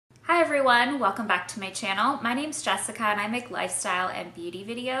Hi everyone, welcome back to my channel. My name's Jessica and I make lifestyle and beauty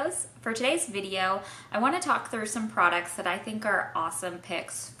videos. For today's video, I want to talk through some products that I think are awesome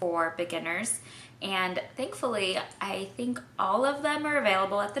picks for beginners. And thankfully, I think all of them are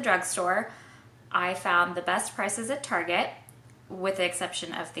available at the drugstore. I found the best prices at Target, with the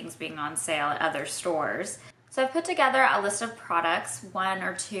exception of things being on sale at other stores. So I've put together a list of products, one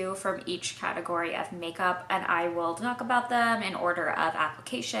or two from each category of makeup, and I will talk about them in order of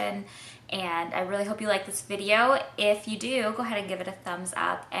application. And I really hope you like this video. If you do, go ahead and give it a thumbs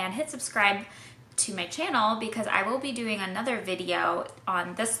up and hit subscribe to my channel, because I will be doing another video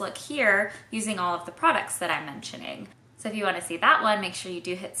on this look here using all of the products that I'm mentioning. So if you want to see that one, make sure you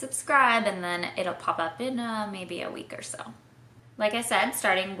do hit subscribe, and then it'll pop up in maybe a week or so. Like I said,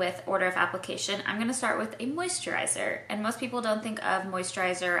 starting with order of application, I'm going to start with a moisturizer. And most people don't think of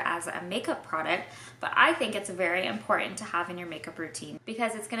moisturizer as a makeup product, but I think it's very important to have in your makeup routine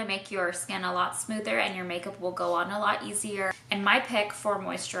because it's going to make your skin a lot smoother and your makeup will go on a lot easier. And my pick for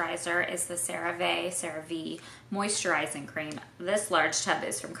moisturizer is the CeraVe moisturizing cream. This large tub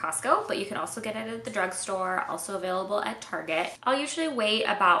is from Costco, but you can also get it at the drugstore, also available at Target. I'll usually wait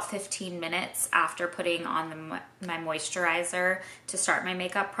about 15 minutes after putting on my moisturizer to start my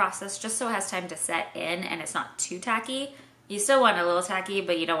makeup process, just so it has time to set in and it's not too tacky. You still want a little tacky,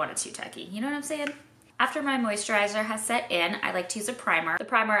 but you don't want it too tacky. You know what I'm saying? After my moisturizer has set in, I like to use a primer. The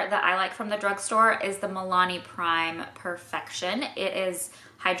primer that I like from the drugstore is the Milani Prime Perfection. It is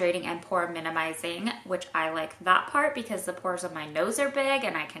hydrating and pore minimizing, which I like that part because the pores on my nose are big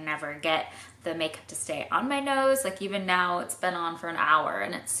and I can never get the makeup to stay on my nose. Like even now, it's been on for an hour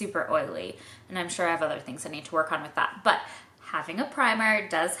and it's super oily, and I'm sure I have other things I need to work on with that. But having a primer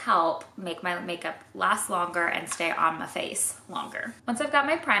does help make my makeup last longer and stay on my face longer. Once I've got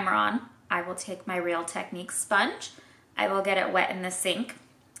my primer on, I will take my Real Techniques sponge. I will get it wet in the sink,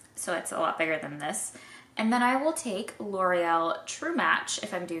 so it's a lot bigger than this. And then I will take L'Oreal True Match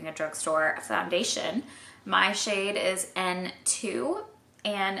if I'm doing a drugstore foundation. My shade is N2,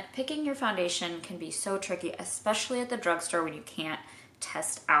 and picking your foundation can be so tricky, especially at the drugstore when you can't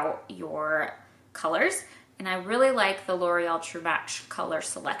test out your colors. And I really like the L'Oreal True Match color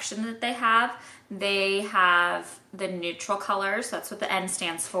selection that they have. They have the neutral colors, that's what the N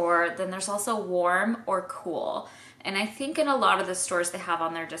stands for. Then there's also warm or cool. And I think in a lot of the stores they have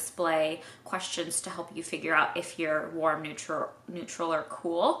on their display questions to help you figure out if you're warm, neutral, or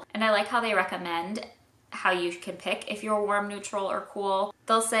cool. And I like how they recommend how you can pick if you're warm, neutral, or cool.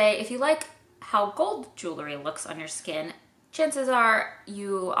 They'll say if you like how gold jewelry looks on your skin, chances are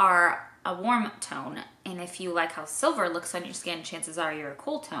you are a warm tone. And if you like how silver looks on your skin, chances are you're a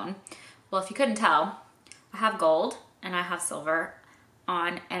cool tone. Well, if you couldn't tell, I have gold and I have silver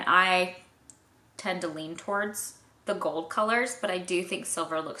on, and I tend to lean towards the gold colors, but I do think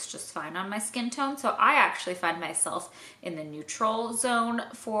silver looks just fine on my skin tone. So I actually find myself in the neutral zone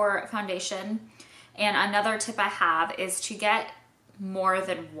for foundation. And another tip I have is to get more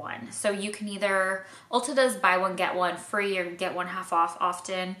than one. So you can either, Ulta does buy one, get one free, or get one half off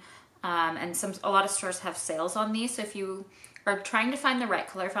often. And a lot of stores have sales on these. So if you are trying to find the right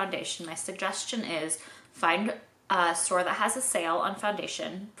color foundation, my suggestion is find a store that has a sale on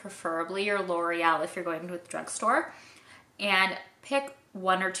foundation, preferably your L'Oreal if you're going to a drugstore, and pick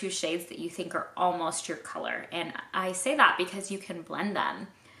one or two shades that you think are almost your color. And I say that because you can blend them.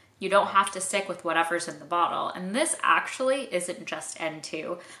 You don't have to stick with whatever's in the bottle. And this actually isn't just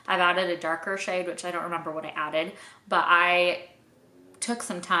N2. I've added a darker shade, which I don't remember what I added, but I took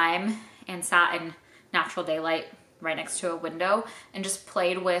some time and sat in natural daylight right next to a window and just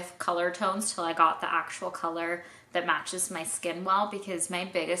played with color tones till I got the actual color that matches my skin well, because my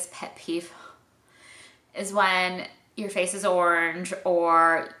biggest pet peeve is when your face is orange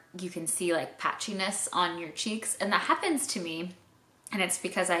or you can see like patchiness on your cheeks. And that happens to me, and it's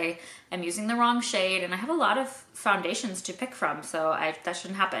because I am using the wrong shade, and I have a lot of foundations to pick from, so that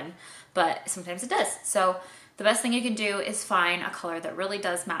shouldn't happen, but sometimes it does. So the best thing you can do is find a color that really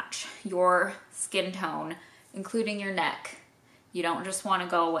does match your skin tone, including your neck. You don't just want to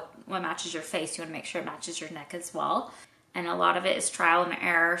go what matches your face, you want to make sure it matches your neck as well. And a lot of it is trial and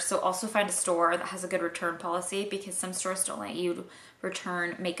error. So also find a store that has a good return policy, because some stores don't let you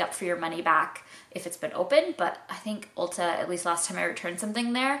return makeup for your money back if it's been open. But I think Ulta, at least last time I returned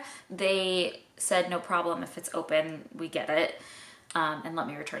something there, they said no problem, if it's open, we get it, and let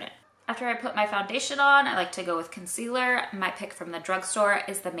me return it. After I put my foundation on, I like to go with concealer. My pick from the drugstore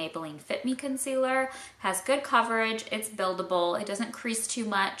is the Maybelline Fit Me Concealer. Has good coverage, it's buildable, it doesn't crease too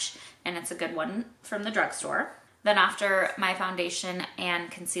much, and it's a good one from the drugstore. Then after my foundation and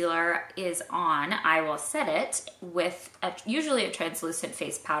concealer is on, I will set it with usually a translucent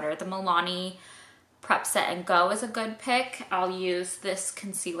face powder. The Milani Prep Set and Go is a good pick. I'll use this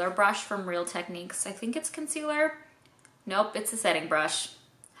concealer brush from Real Techniques. I think it's concealer. Nope, it's a setting brush.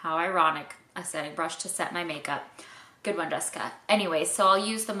 How ironic, a setting brush to set my makeup. Good one, Jessica. Anyway, so I'll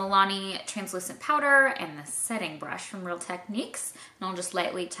use the Milani translucent powder and the setting brush from Real Techniques, and I'll just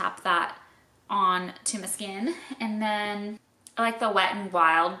lightly tap that on to my skin. And then I like the Wet n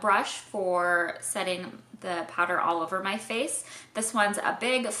Wild brush for setting the powder all over my face. This one's a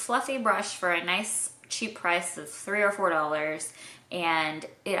big fluffy brush for a nice cheap price of $3 or $4, and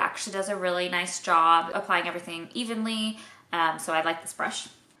it actually does a really nice job applying everything evenly, so I like this brush.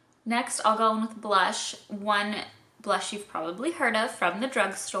 Next, I'll go in with blush. One blush you've probably heard of from the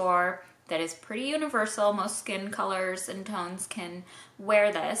drugstore that is pretty universal. Most skin colors and tones can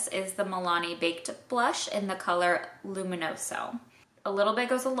wear this is the Milani Baked Blush in the color Luminoso. A little bit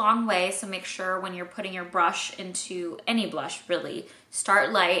goes a long way, so make sure when you're putting your brush into any blush, really,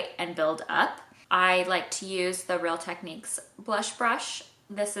 start light and build up. I like to use the Real Techniques blush brush.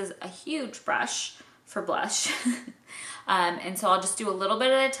 This is a huge brush for blush. And so I'll just do a little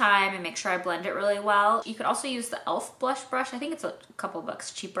bit at a time and make sure I blend it really well. You could also use the e.l.f. blush brush. I think it's a couple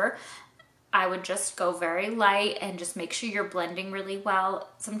bucks cheaper. I would just go very light and just make sure you're blending really well.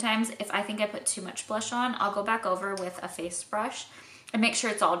 Sometimes if I think I put too much blush on, I'll go back over with a face brush and make sure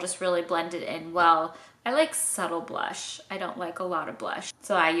it's all just really blended in well. I like subtle blush. I don't like a lot of blush.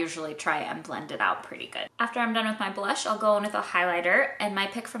 So I usually try and blend it out pretty good. After I'm done with my blush, I'll go in with a highlighter, and my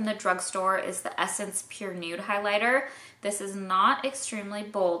pick from the drugstore is the Essence Pure Nude highlighter. This is not extremely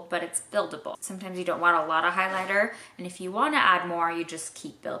bold, but it's buildable. Sometimes you don't want a lot of highlighter, and if you want to add more, you just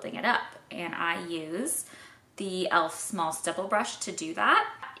keep building it up. And I use the e.l.f. small stipple brush to do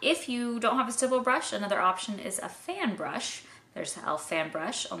that. If you don't have a stipple brush, another option is a fan brush. There's the e.l.f. fan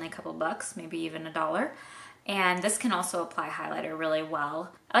brush, only a couple bucks, maybe even $1. And this can also apply highlighter really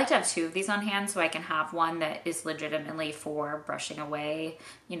well. I like to have two of these on hand so I can have one that is legitimately for brushing away,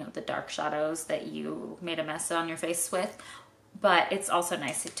 you know, the dark shadows that you made a mess on your face with. But it's also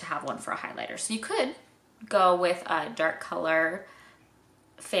nice to have one for a highlighter. So you could go with a dark color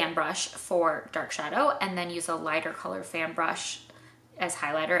fan brush for dark shadow and then use a lighter color fan brush as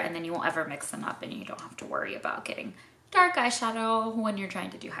highlighter, and then you won't ever mix them up and you don't have to worry about getting dark eyeshadow when you're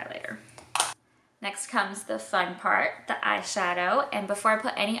trying to do highlighter. Next comes the fun part, the eyeshadow. And before I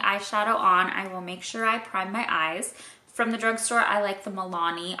put any eyeshadow on, I will make sure I prime my eyes. From the drugstore, I like the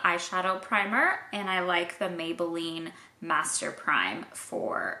Milani eyeshadow primer, and I like the Maybelline Master Prime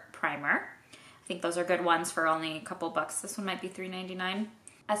for primer. I think those are good ones for only a couple bucks. This one might be $3.99.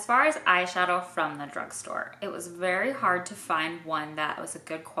 As far as eyeshadow from the drugstore, it was very hard to find one that was a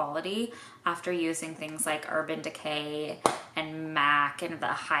good quality after using things like Urban Decay and MAC and the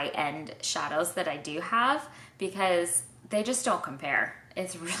high-end shadows that I do have, because they just don't compare.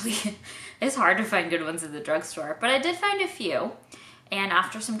 It's hard to find good ones at the drugstore, but I did find a few. And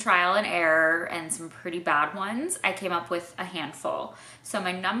after some trial and error and some pretty bad ones, I came up with a handful. So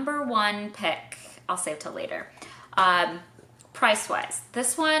my number one pick, I'll save till later. Price-wise,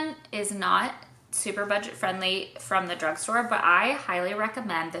 this one is not super budget-friendly from the drugstore, but I highly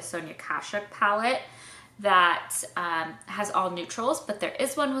recommend the Sonia Kashuk palette that has all neutrals, but there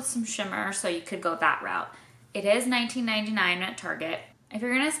is one with some shimmer, so you could go that route. It is $19.99 at Target. If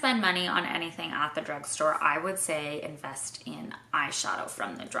you're gonna spend money on anything at the drugstore, I would say invest in eyeshadow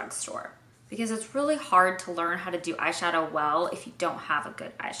from the drugstore, because it's really hard to learn how to do eyeshadow well if you don't have a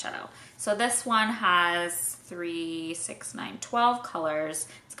good eyeshadow. So this one has 3, 6, 9, 12 colors.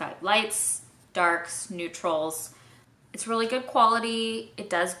 It's got lights, darks, neutrals. It's really good quality. It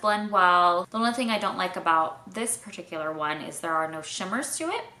does blend well. The only thing I don't like about this particular one is there are no shimmers to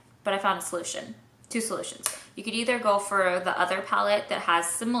it, but I found a solution. Two solutions. You could either go for the other palette that has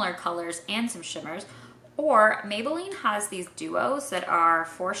similar colors and some shimmers, or Maybelline has these duos that are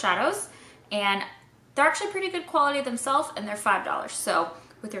 4 shadows, and they're actually pretty good quality themselves, and they're $5. So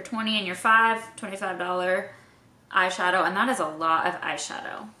with your 20 and your $25 eyeshadow, and that is a lot of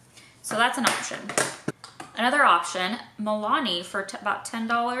eyeshadow. So that's an option. Another option, Milani for about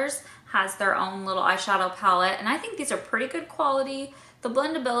 $10 has their own little eyeshadow palette, and I think these are pretty good quality. The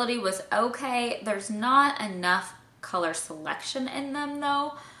blendability was okay. There's not enough color selection in them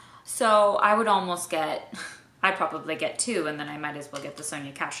though, so I would almost get, I'd probably get 2, and then I might as well get the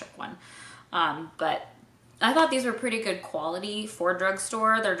Sonia Kashuk one. But I thought these were pretty good quality for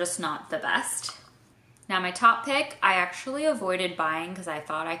drugstore. They're just not the best. Now my top pick, I actually avoided buying because I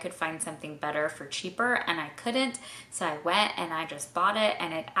thought I could find something better for cheaper and I couldn't. So I went and I just bought it,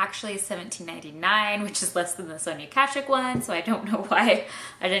 and it actually is $17.99, which is less than the Sonia Kashuk one. So I don't know why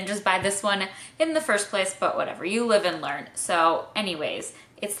I didn't just buy this one in the first place, but whatever, you live and learn. So anyways,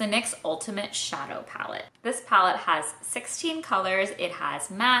 it's the NYX Ultimate Shadow Palette. This palette has 16 colors. It has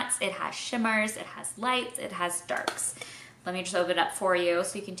mattes, it has shimmers, it has lights, it has darks. Let me just open it up for you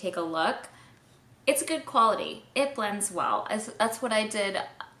so you can take a look. It's good quality. It blends well. That's what I did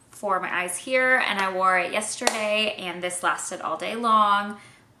for my eyes here, and I wore it yesterday, and this lasted all day long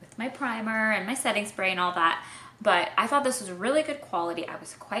with my primer and my setting spray and all that. But I thought this was really good quality. I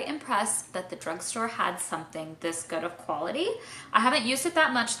was quite impressed that the drugstore had something this good of quality. I haven't used it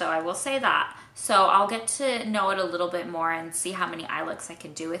that much though, I will say that. So I'll get to know it a little bit more and see how many eye looks I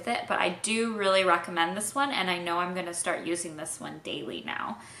can do with it. But I do really recommend this one, and I know I'm gonna start using this one daily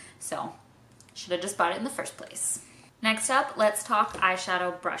now. So should have just bought it in the first place. Next up, let's talk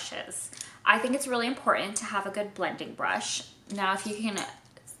eyeshadow brushes. I think it's really important to have a good blending brush. Now, if you can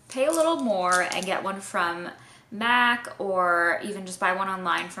pay a little more and get one from MAC, or even just buy one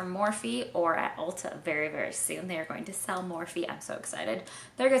online from Morphe or at Ulta very, very soon. They are going to sell Morphe. I'm so excited.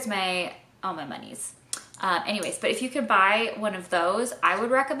 There goes all my monies. Anyways, but if you could buy one of those, I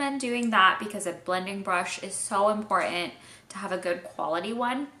would recommend doing that because a blending brush is so important to have a good quality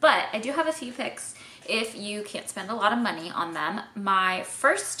one. But I do have a few picks if you can't spend a lot of money on them. My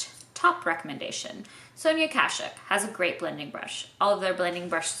first top recommendation, Sonia Kashuk has a great blending brush. All of their blending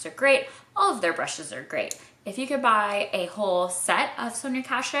brushes are great. All of their brushes are great. If you could buy a whole set of Sonia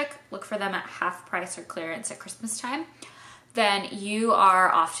Kashuk, look for them at half price or clearance at Christmas time, then you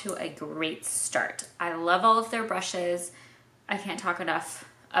are off to a great start. I love all of their brushes. I can't talk enough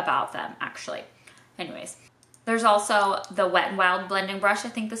about them, actually. Anyways, there's also the Wet n Wild blending brush. I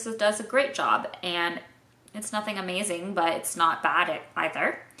think this does a great job, and it's nothing amazing, but it's not bad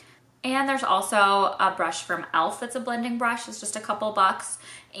either. And there's also a brush from e.l.f. that's a blending brush. It's just a couple bucks.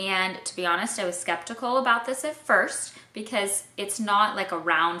 And to be honest, I was skeptical about this at first because it's not like a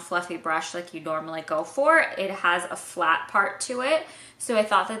round fluffy brush like you normally go for. It has a flat part to it. So I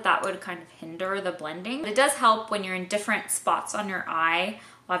thought that that would kind of hinder the blending. It does help when you're in different spots on your eye.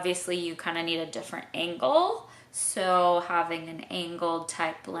 Obviously, you kind of need a different angle. So having an angled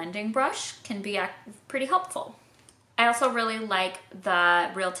type blending brush can be pretty helpful. I also really like the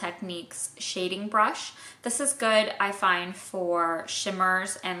Real Techniques shading brush. This is good, I find, for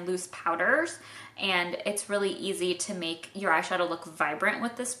shimmers and loose powders, and it's really easy to make your eyeshadow look vibrant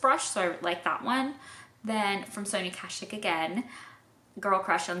with this brush, so I like that one. Then from Sonia Kashuk again, girl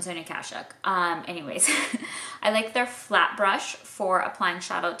crush on Sonia Kashuk. Anyways, I like their flat brush for applying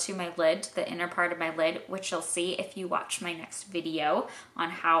shadow to my lid, the inner part of my lid, which you'll see if you watch my next video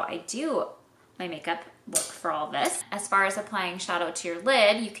on how I do my makeup look for all this. As far as applying shadow to your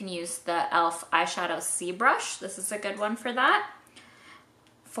lid, you can use the e.l.f. Eyeshadow C brush. This is a good one for that.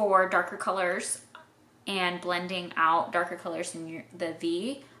 For darker colors and blending out darker colors in the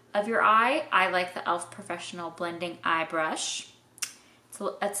V of your eye, I like the e.l.f. Professional Blending Eye Brush.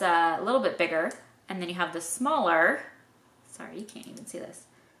 It's a little bit bigger, and then you have the smaller, sorry, you can't even see this.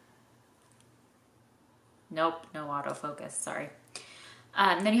 Nope, no autofocus, sorry.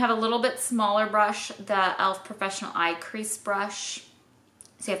 Then you have a little bit smaller brush, the e.l.f. Professional Eye Crease Brush.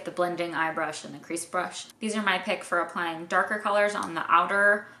 So you have the blending eye brush and the crease brush. These are my pick for applying darker colors on the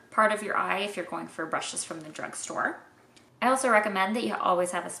outer part of your eye if you're going for brushes from the drugstore. I also recommend that you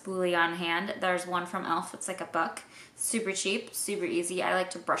always have a spoolie on hand. There's one from e.l.f. It's like $1. Super cheap, super easy. I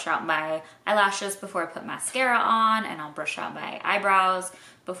like to brush out my eyelashes before I put mascara on, and I'll brush out my eyebrows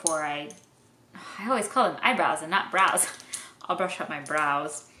before I always call them eyebrows and not brows. I'll brush out my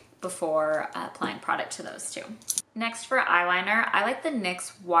brows before applying product to those too. Next for eyeliner, I like the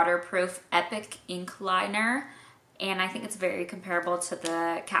NYX Waterproof Epic Ink Liner, and I think it's very comparable to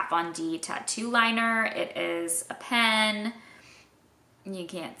the Kat Von D Tattoo Liner. It is a pen. You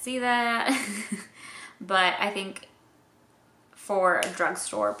can't see that, but I think for a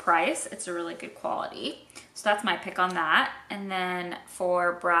drugstore price, it's a really good quality. So that's my pick on that. And then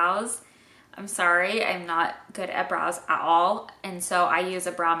for brows, I'm sorry, I'm not good at brows at all, and so I use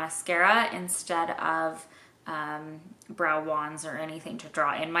a brow mascara instead of brow wands or anything to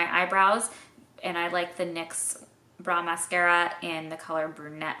draw in my eyebrows, and I like the NYX brow mascara in the color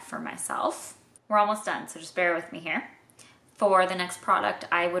Brunette for myself. We're almost done, so just bear with me here. For the next product,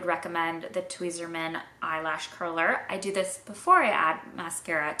 I would recommend the Tweezerman Eyelash Curler. I do this before I add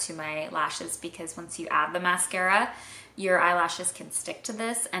mascara to my lashes because once you add the mascara, your eyelashes can stick to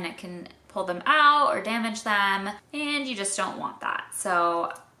this and it can pull them out or damage them, and you just don't want that.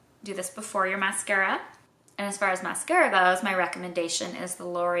 So do this before your mascara. And as far as mascara goes, my recommendation is the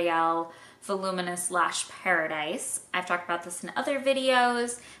L'Oreal Voluminous Lash Paradise. I've talked about this in other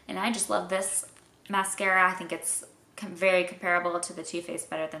videos, and I just love this mascara. I think it's very comparable to the Too Faced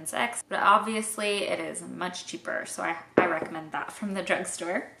Better Than Sex, but obviously it is much cheaper, so I recommend that from the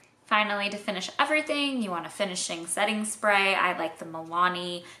drugstore. Finally, to finish everything, you want a finishing setting spray. I like the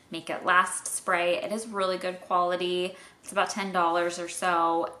Milani Make It Last spray. It is really good quality. It's about $10 or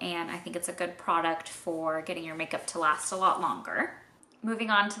so, and I think it's a good product for getting your makeup to last a lot longer. Moving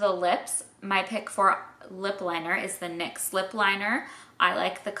on to the lips, my pick for lip liner is the NYX lip liner. I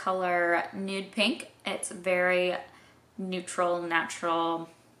like the color Nude Pink. It's very neutral, natural,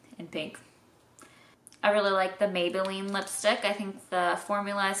 and pink. I really like the Maybelline lipstick. I think the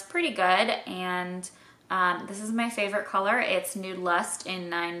formula is pretty good, and this is my favorite color. It's Nude Lust in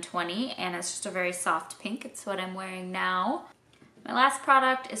 920, and it's just a very soft pink. It's what I'm wearing now. My last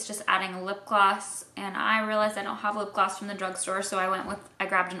product is just adding a lip gloss, and I realized I don't have lip gloss from the drugstore, so I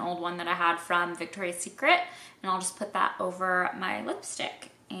grabbed an old one that I had from Victoria's Secret, and I'll just put that over my lipstick.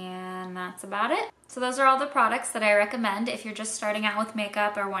 And that's about it. So those are all the products that I recommend if you're just starting out with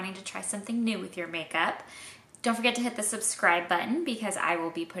makeup or wanting to try something new with your makeup. Don't forget to hit the subscribe button because I will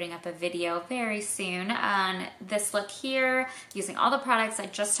be putting up a video very soon on this look here using all the products I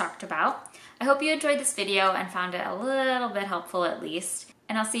just talked about. I hope you enjoyed this video and found it a little bit helpful at least.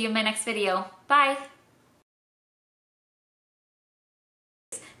 And I'll see you in my next video. Bye!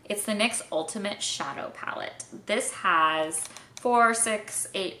 It's the NYX Ultimate Shadow Palette. This has 4, 6,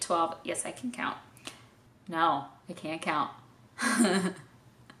 8, 12. Yes, I can count. No, I can't count. 4,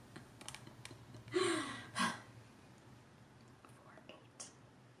 8.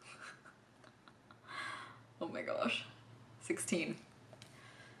 Oh my gosh. 16.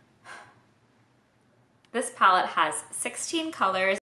 This palette has 16 colors.